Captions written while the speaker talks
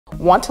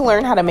Want to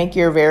learn how to make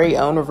your very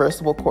own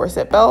reversible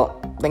corset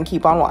belt? Then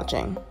keep on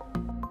watching.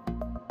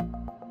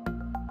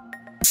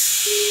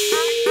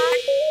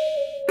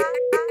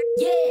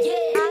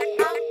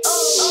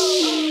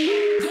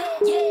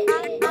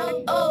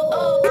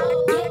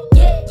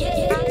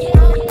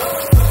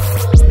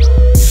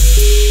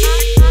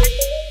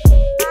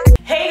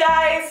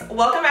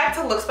 Welcome back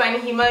to Looks by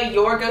Naheemah,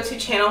 your go-to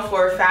channel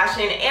for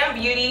fashion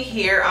and beauty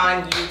here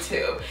on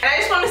YouTube. And I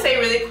just want to say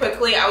really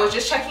quickly, I was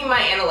just checking my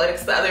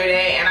analytics the other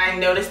day and I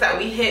noticed that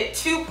we hit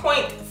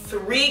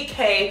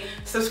 2.3K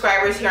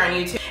subscribers here on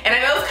YouTube. And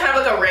I know it's kind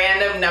of like a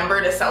random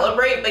number to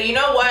celebrate, but you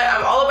know what?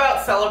 I'm all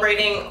about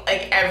celebrating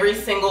like every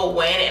single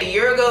win. A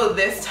year ago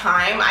this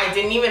time, I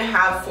didn't even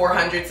have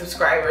 400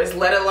 subscribers,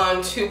 let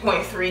alone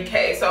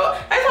 2.3K. So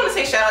I just want to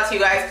say shout out to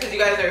you guys because you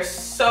guys are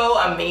so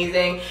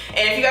amazing.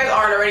 And if you guys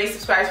aren't already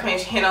subscribed to my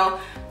channel,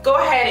 go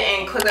ahead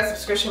and click that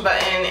subscription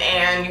button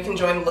and you can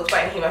join the Looks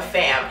by Naheemah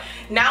fam.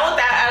 Now with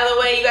that out of the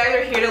way, you guys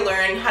are here to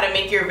learn how to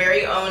make your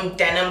very own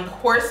denim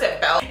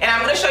corset belt. And I'm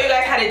gonna show you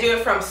guys how to do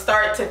it from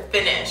start to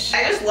finish.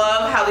 I just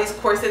love how these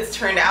corsets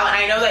turned out, and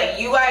I know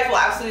that you guys will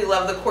absolutely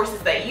love the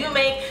corsets that you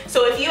make.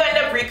 So if you end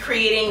up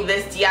recreating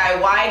this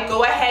DIY,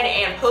 go ahead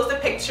and post a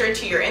picture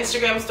to your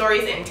Instagram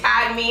stories and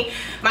tag me.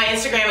 My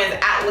Instagram is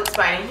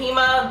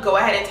 @looksbynaheemah. Go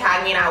ahead and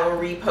tag me and I will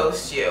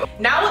repost you.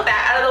 Now with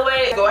that out of the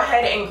way, go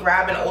ahead and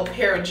grab an old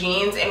pair of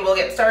jeans and we'll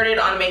get started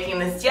on making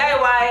this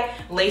DIY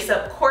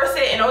lace-up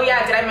corset. And oh yeah,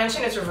 did I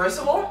mention it's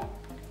reversible?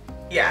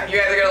 Yeah, you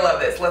guys are gonna love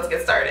this. Let's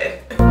get started.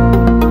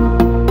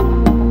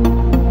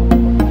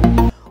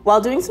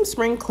 While doing some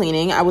spring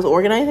cleaning, I was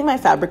organizing my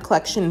fabric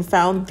collection and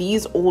found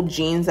these old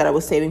jeans that I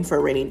was saving for a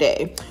rainy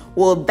day.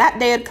 Well, that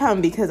day had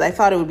come because I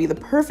thought it would be the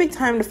perfect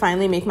time to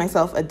finally make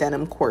myself a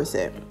denim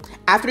corset.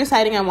 After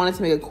deciding I wanted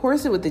to make a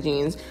corset with the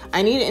jeans,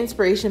 I needed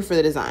inspiration for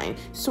the design.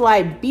 So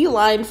I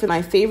beelined for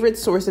my favorite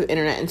source of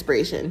internet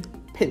inspiration,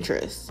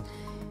 Pinterest.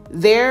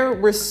 There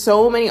were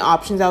so many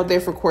options out there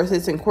for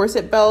corsets and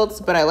corset belts,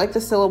 but I like the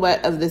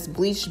silhouette of this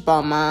bleached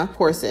bama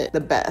corset the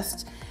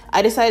best.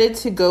 I decided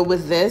to go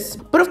with this,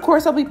 but of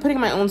course I'll be putting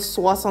my own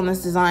sauce on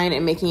this design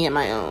and making it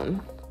my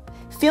own.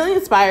 Feeling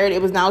inspired,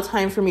 it was now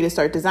time for me to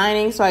start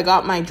designing, so I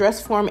got my dress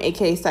form,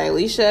 aka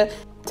Stylisha,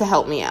 to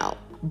help me out.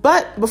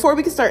 But before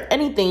we can start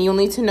anything, you'll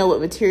need to know what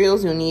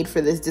materials you'll need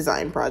for this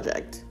design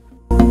project.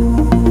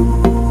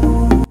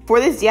 For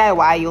this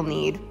DIY, you'll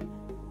need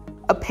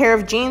a pair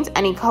of jeans,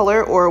 any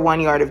color, or 1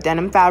 yard of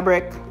denim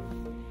fabric.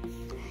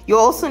 You'll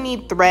also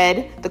need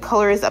thread. The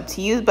color is up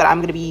to you, but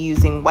I'm gonna be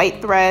using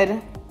white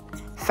thread,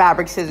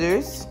 fabric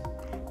scissors,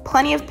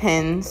 plenty of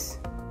pins,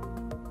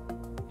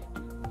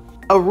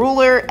 a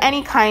ruler,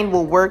 any kind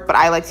will work, but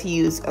I like to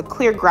use a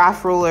clear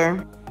graph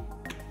ruler,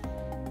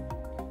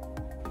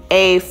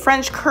 a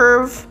French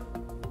curved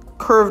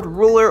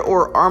ruler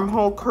or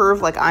armhole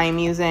curve like I am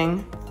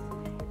using,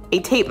 a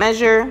tape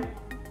measure,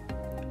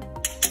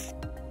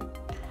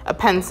 a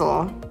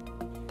pencil,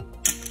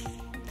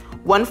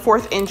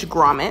 1/4 inch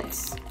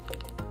grommets.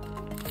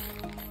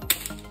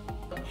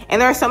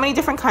 And there are so many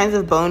different kinds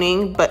of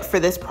boning, but for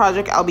this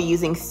project, I'll be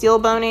using steel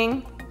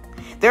boning.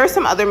 There are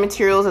some other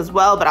materials as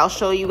well, but I'll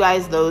show you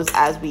guys those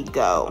as we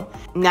go.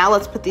 Now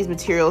let's put these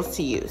materials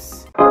to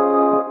use.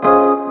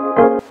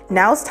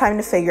 Now it's time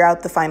to figure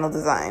out the final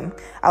design.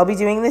 I'll be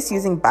doing this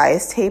using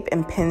bias tape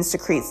and pins to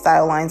create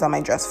style lines on my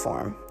dress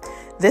form.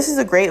 This is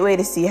a great way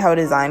to see how a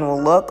design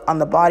will look on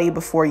the body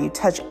before you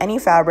touch any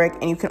fabric,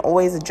 and you can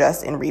always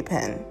adjust and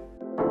repin.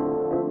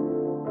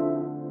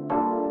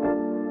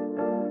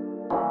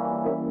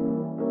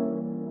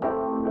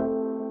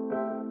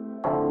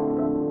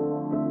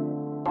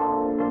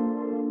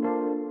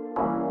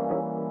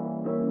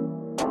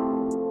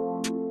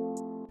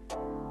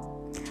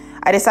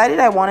 I decided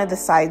I wanted the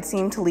side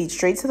seam to lead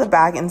straight to the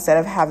back instead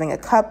of having a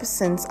cup,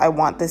 since I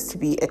want this to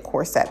be a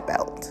corset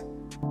belt.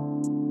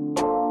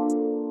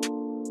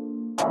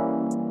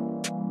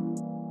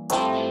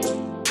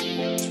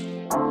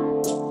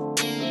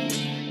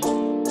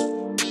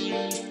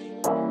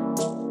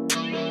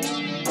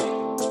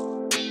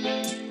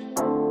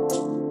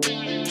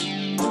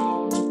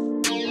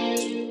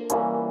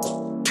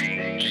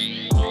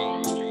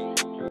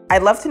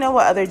 I'd love to know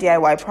what other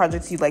DIY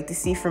projects you'd like to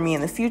see from me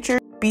in the future.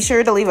 Be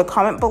sure to leave a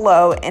comment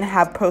below and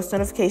have post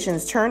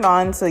notifications turned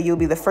on so you'll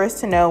be the first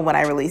to know when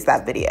I release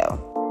that video.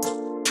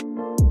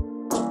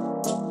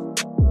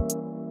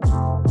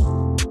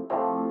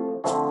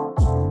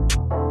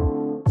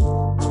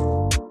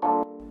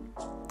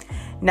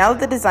 Now that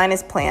the design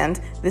is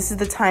planned, this is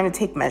the time to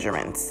take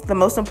measurements. The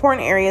most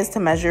important areas to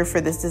measure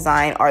for this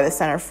design are the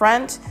center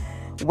front,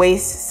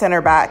 waist,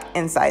 center back,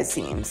 and side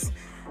seams.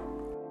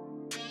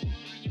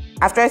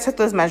 After I took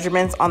those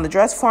measurements on the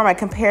dress form, I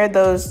compared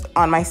those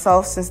on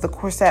myself since the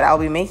corset I'll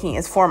be making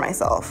is for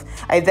myself.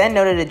 I then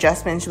noted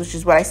adjustments, which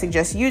is what I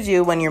suggest you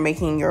do when you're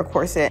making your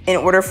corset in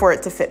order for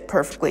it to fit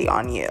perfectly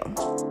on you.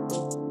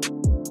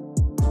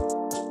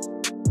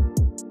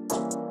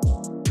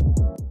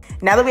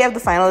 Now that we have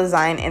the final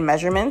design and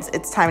measurements,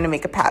 it's time to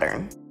make a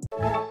pattern.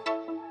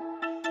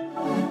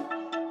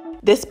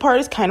 This part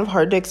is kind of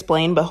hard to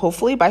explain, but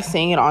hopefully by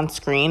seeing it on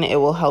screen, it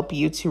will help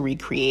you to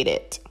recreate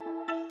it.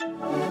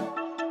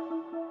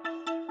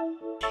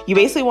 You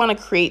basically want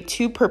to create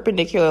 2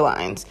 perpendicular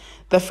lines.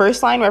 The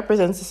first line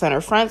represents the center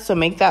front, so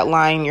make that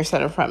line your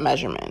center front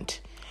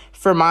measurement.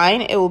 For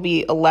mine, it will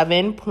be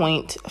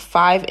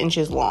 11.5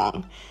 inches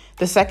long.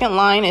 The second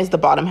line is the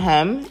bottom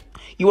hem.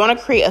 You want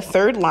to create a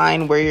third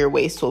line where your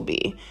waist will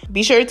be.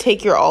 Be sure to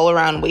take your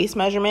all-around waist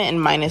measurement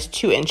and minus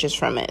 2 inches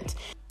from it.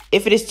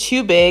 If it is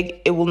too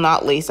big, it will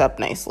not lace up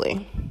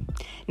nicely.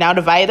 Now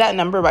divide that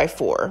number by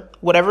 4.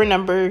 Whatever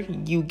number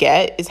you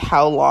get is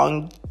how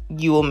long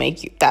you will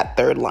make that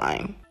third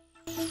line.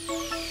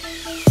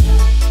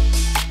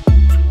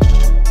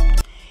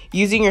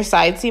 Using your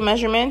side seam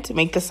measurement,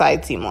 make the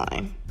side seam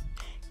line.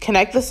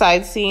 Connect the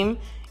side seam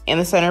and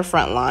the center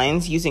front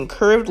lines using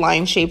curved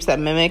line shapes that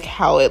mimic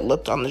how it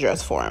looked on the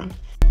dress form.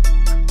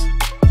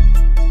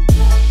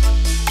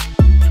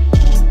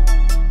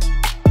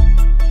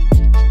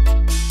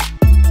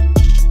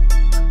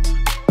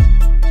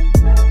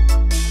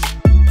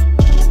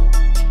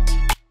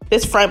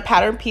 This front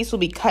pattern piece will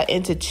be cut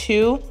into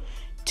 2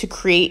 to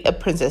create a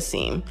princess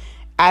seam.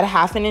 Add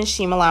 1/2 inch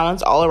seam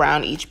allowance all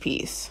around each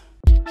piece.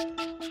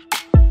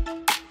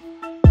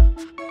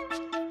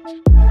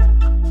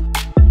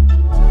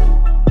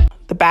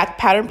 The back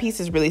pattern piece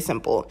is really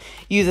simple.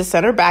 Use a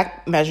center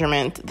back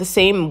measurement, the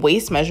same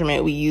waist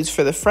measurement we use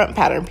for the front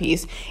pattern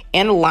piece,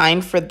 and a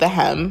line for the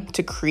hem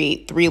to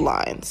create 3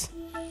 lines.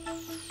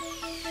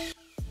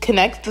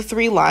 Connect the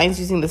 3 lines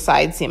using the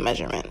side seam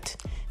measurement.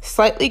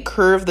 Slightly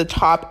curve the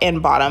top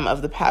and bottom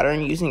of the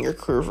pattern using your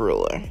curve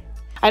ruler.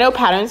 I know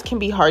patterns can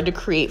be hard to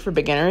create for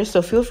beginners,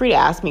 so feel free to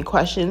ask me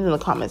questions in the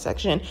comment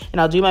section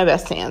and I'll do my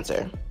best to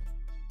answer.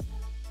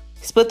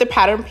 Split the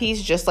pattern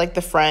piece just like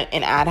the front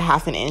and add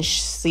 1/2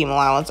 inch seam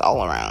allowance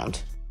all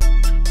around.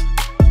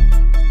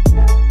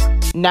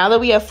 Now that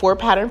we have 4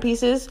 pattern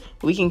pieces,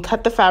 we can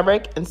cut the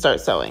fabric and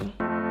start sewing.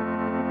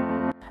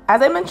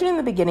 As I mentioned in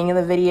the beginning of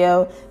the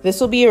video, this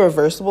will be a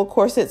reversible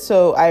corset,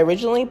 so I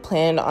originally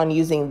planned on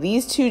using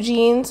these 2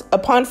 jeans.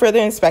 Upon further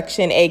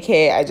inspection,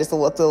 aka I just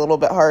looked a little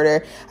bit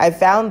harder, I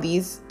found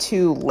these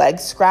 2 leg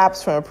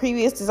scraps from a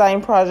previous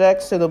design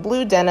project, so the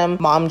blue denim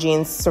mom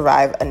jeans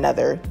survive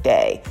another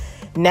day.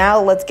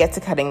 Now let's get to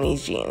cutting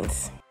these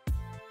jeans.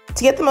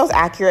 To get the most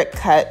accurate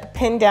cut,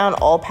 pin down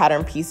all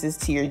pattern pieces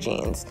to your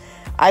jeans.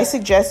 I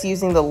suggest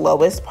using the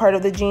lowest part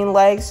of the jean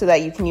leg so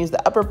that you can use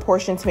the upper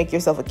portion to make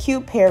yourself a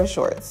cute pair of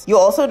shorts. You'll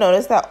also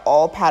notice that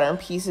all pattern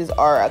pieces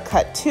are a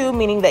cut 2,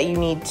 meaning that you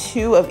need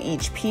 2 of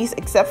each piece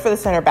except for the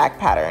center back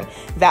pattern.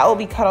 That will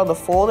be cut on the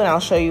fold and I'll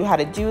show you how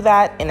to do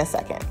that in a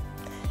second.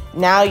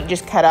 Now you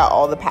just cut out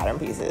all the pattern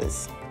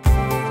pieces.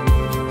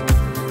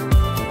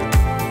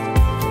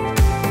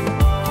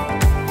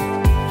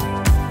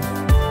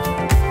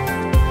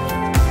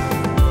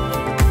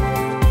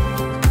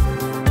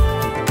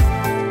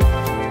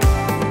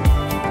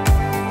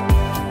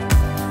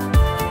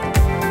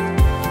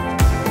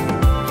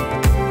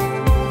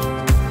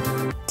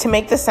 To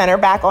make the center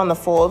back on the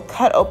fold,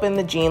 cut open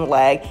the jean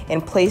leg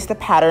and place the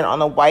pattern on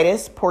the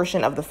widest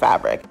portion of the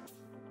fabric.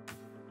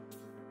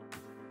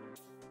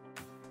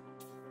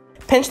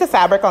 Pinch the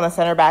fabric on the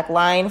center back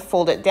line,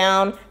 fold it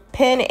down,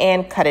 pin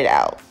and cut it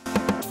out.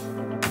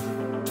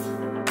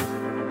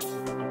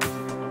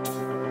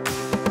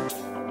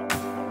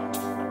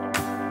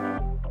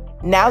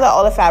 Now that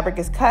all the fabric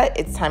is cut,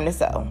 it's time to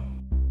sew.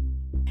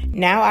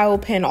 Now I will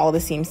pin all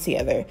the seams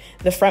together.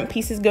 The front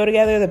pieces go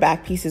together, the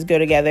back pieces go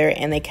together,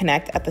 and they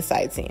connect at the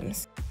side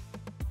seams.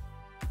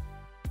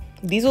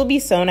 These will be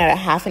sewn at a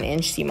 1/2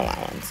 inch seam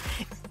allowance.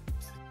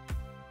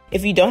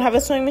 If you don't have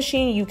a sewing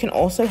machine, you can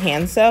also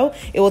hand sew.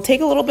 It will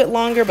take a little bit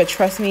longer, but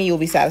trust me, you'll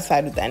be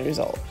satisfied with the end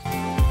result.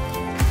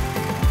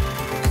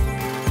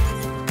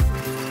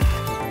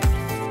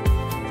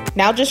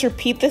 Now just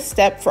repeat this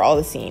step for all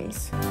the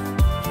seams.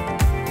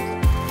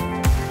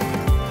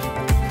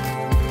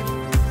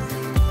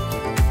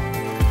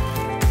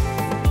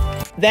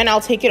 Then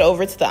I'll take it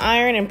over to the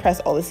iron and press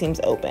all the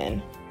seams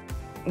open.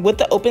 With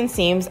the open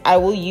seams, I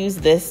will use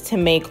this to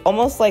make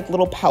almost like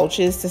little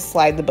pouches to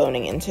slide the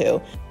boning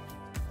into.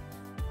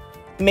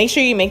 Make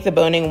sure you make the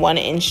boning 1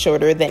 inch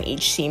shorter than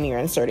each seam you're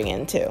inserting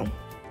into.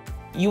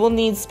 You will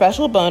need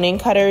special boning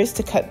cutters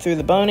to cut through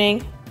the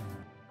boning.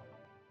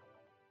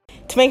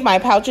 To make my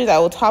pouches, I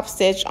will top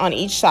stitch on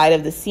each side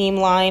of the seam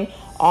line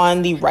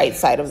on the right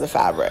side of the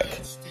fabric.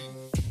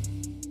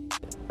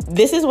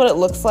 This is what it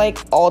looks like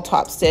all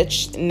top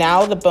stitched.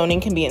 Now the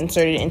boning can be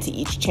inserted into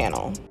each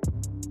channel.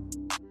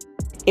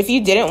 If you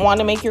didn't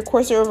want to make your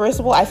corset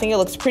reversible, I think it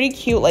looks pretty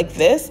cute like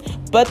this,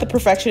 but the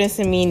perfectionist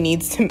in me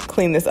needs to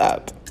clean this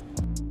up.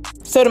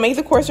 So to make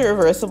the corset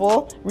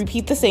reversible,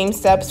 repeat the same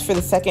steps for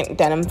the second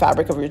denim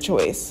fabric of your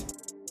choice.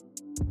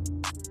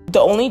 The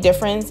only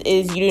difference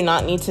is you do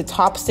not need to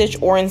top stitch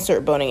or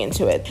insert boning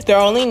into it. There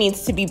only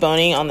needs to be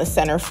boning on the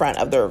center front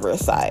of the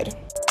reverse side.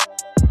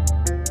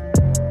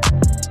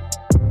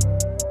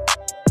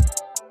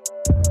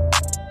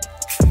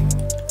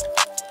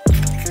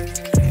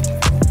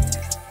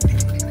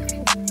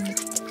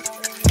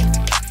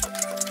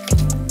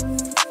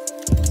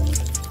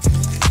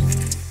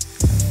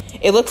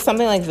 It looks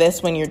something like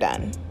this when you're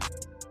done.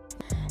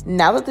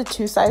 Now that the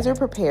two sides are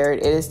prepared,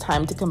 it is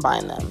time to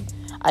combine them.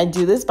 I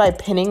do this by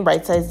pinning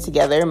right sides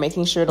together,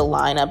 making sure to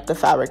line up the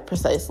fabric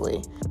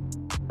precisely.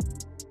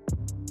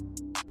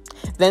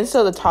 Then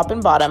sew the top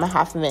and bottom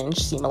 1/2 inch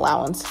seam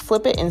allowance,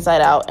 flip it inside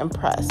out, and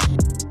press.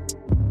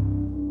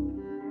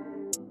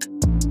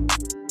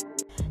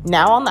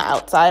 Now on the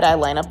outside, I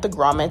line up the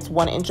grommets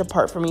 1 inch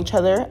apart from each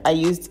other. I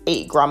used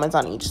 8 grommets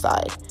on each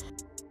side.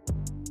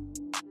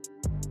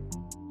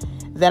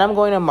 Then I'm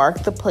going to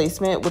mark the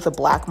placement with a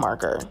black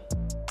marker.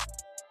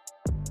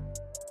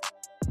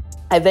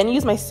 I then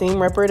use my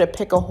seam ripper to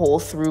pick a hole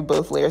through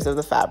both layers of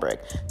the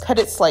fabric. Cut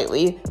it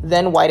slightly,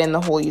 then widen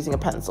the hole using a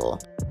pencil.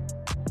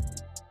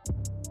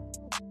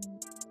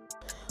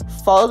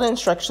 Follow the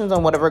instructions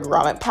on whatever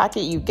grommet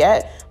packet you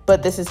get,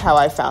 but this is how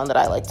I found that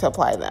I like to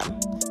apply them.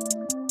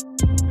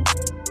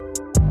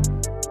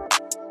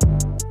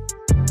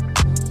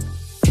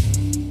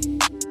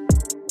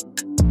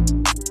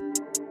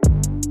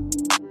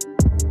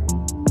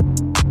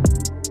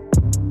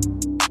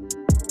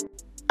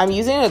 I'm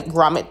using a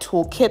grommet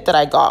toolkit that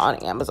I got on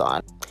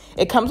Amazon.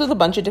 It comes with a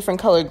bunch of different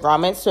colored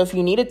grommets, so if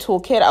you need a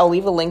toolkit, I'll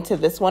leave a link to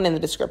this one in the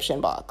description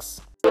box.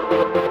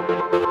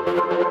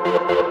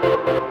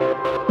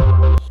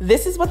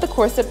 This is what the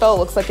corset belt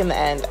looks like in the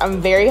end. I'm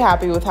very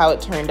happy with how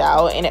it turned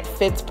out, and it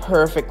fits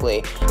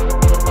perfectly.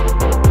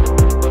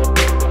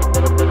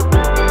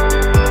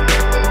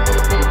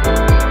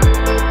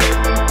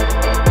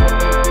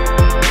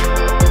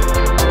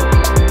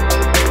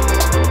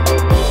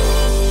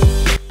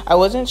 I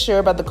wasn't sure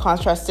about the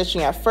contrast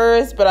stitching at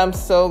first, but I'm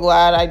so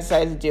glad I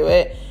decided to do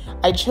it.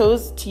 I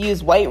chose to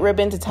use white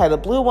ribbon to tie the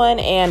blue one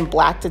and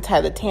black to tie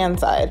the tan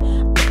side.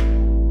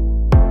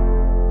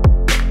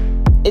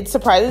 It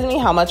surprises me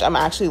how much I'm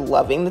actually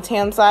loving the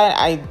tan side.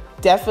 I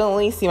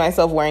definitely see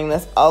myself wearing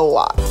this a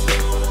lot.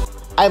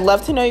 I'd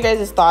love to know you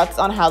guys' thoughts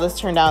on how this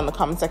turned out in the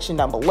comment section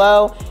down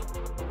below.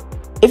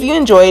 If you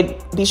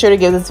enjoyed, be sure to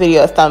give this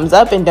video a thumbs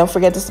up and don't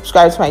forget to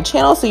subscribe to my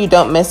channel so you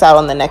don't miss out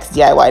on the next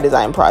DIY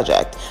design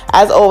project.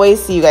 As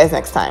always, see you guys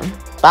next time.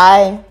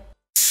 Bye!